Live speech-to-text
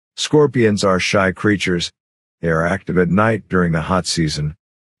Scorpions are shy creatures. They are active at night during the hot season,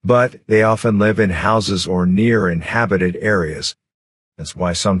 but they often live in houses or near inhabited areas. That's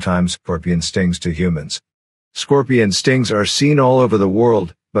why sometimes scorpion stings to humans. Scorpion stings are seen all over the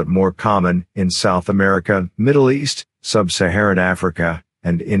world, but more common in South America, Middle East, Sub-Saharan Africa,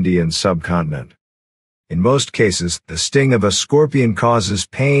 and Indian subcontinent. In most cases, the sting of a scorpion causes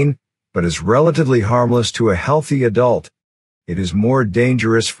pain, but is relatively harmless to a healthy adult. It is more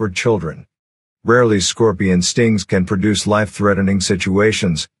dangerous for children. Rarely scorpion stings can produce life-threatening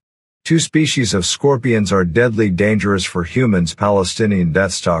situations. Two species of scorpions are deadly dangerous for humans: Palestinian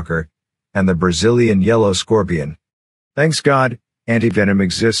deathstalker and the Brazilian yellow scorpion. Thanks God, antivenom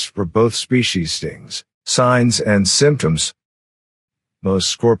exists for both species. Stings. Signs and symptoms. Most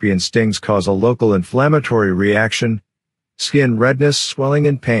scorpion stings cause a local inflammatory reaction, skin redness, swelling,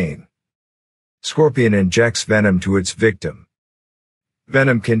 and pain. Scorpion injects venom to its victim.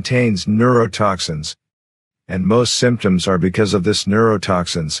 Venom contains neurotoxins, and most symptoms are because of this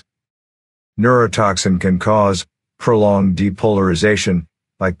neurotoxins. Neurotoxin can cause prolonged depolarization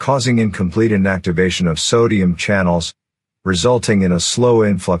by causing incomplete inactivation of sodium channels, resulting in a slow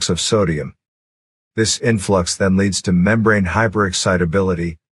influx of sodium. This influx then leads to membrane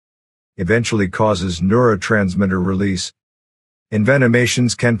hyperexcitability, eventually causes neurotransmitter release.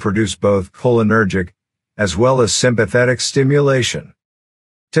 Envenomations can produce both cholinergic as well as sympathetic stimulation.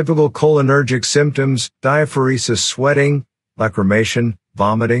 Typical cholinergic symptoms: diaphoresis-sweating, lacrimation,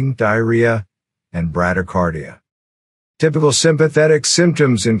 vomiting, diarrhea, and bradycardia. Typical sympathetic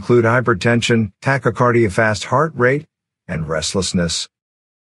symptoms include hypertension, tachycardia, fast heart rate, and restlessness.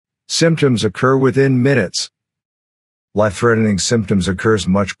 Symptoms occur within minutes. Life-threatening symptoms occurs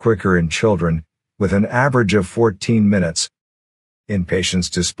much quicker in children, with an average of 14 minutes. In patients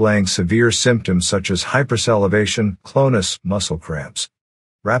displaying severe symptoms such as hypersalivation, clonus, muscle cramps,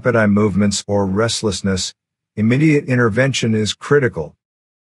 rapid eye movements, or restlessness, immediate intervention is critical.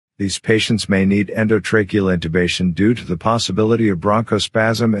 These patients may need endotracheal intubation due to the possibility of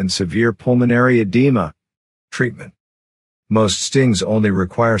bronchospasm and severe pulmonary edema. Treatment. Most stings only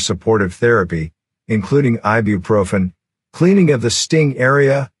require supportive therapy, including ibuprofen, cleaning of the sting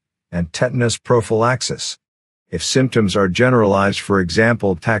area, and tetanus prophylaxis. If symptoms are generalized, for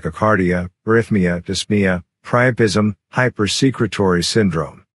example, tachycardia, arrhythmia, dyspnea, priapism, hypersecretory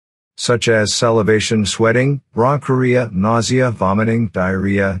syndrome, such as salivation, sweating, bronchuria, nausea, vomiting,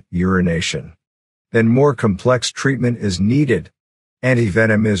 diarrhea, urination, then more complex treatment is needed.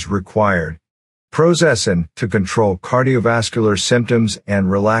 Antivenom is required. Prozasin to control cardiovascular symptoms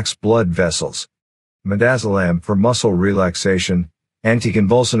and relax blood vessels. Midazolam for muscle relaxation,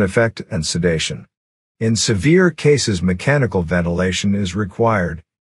 anticonvulsant effect, and sedation. In severe cases, mechanical ventilation is required.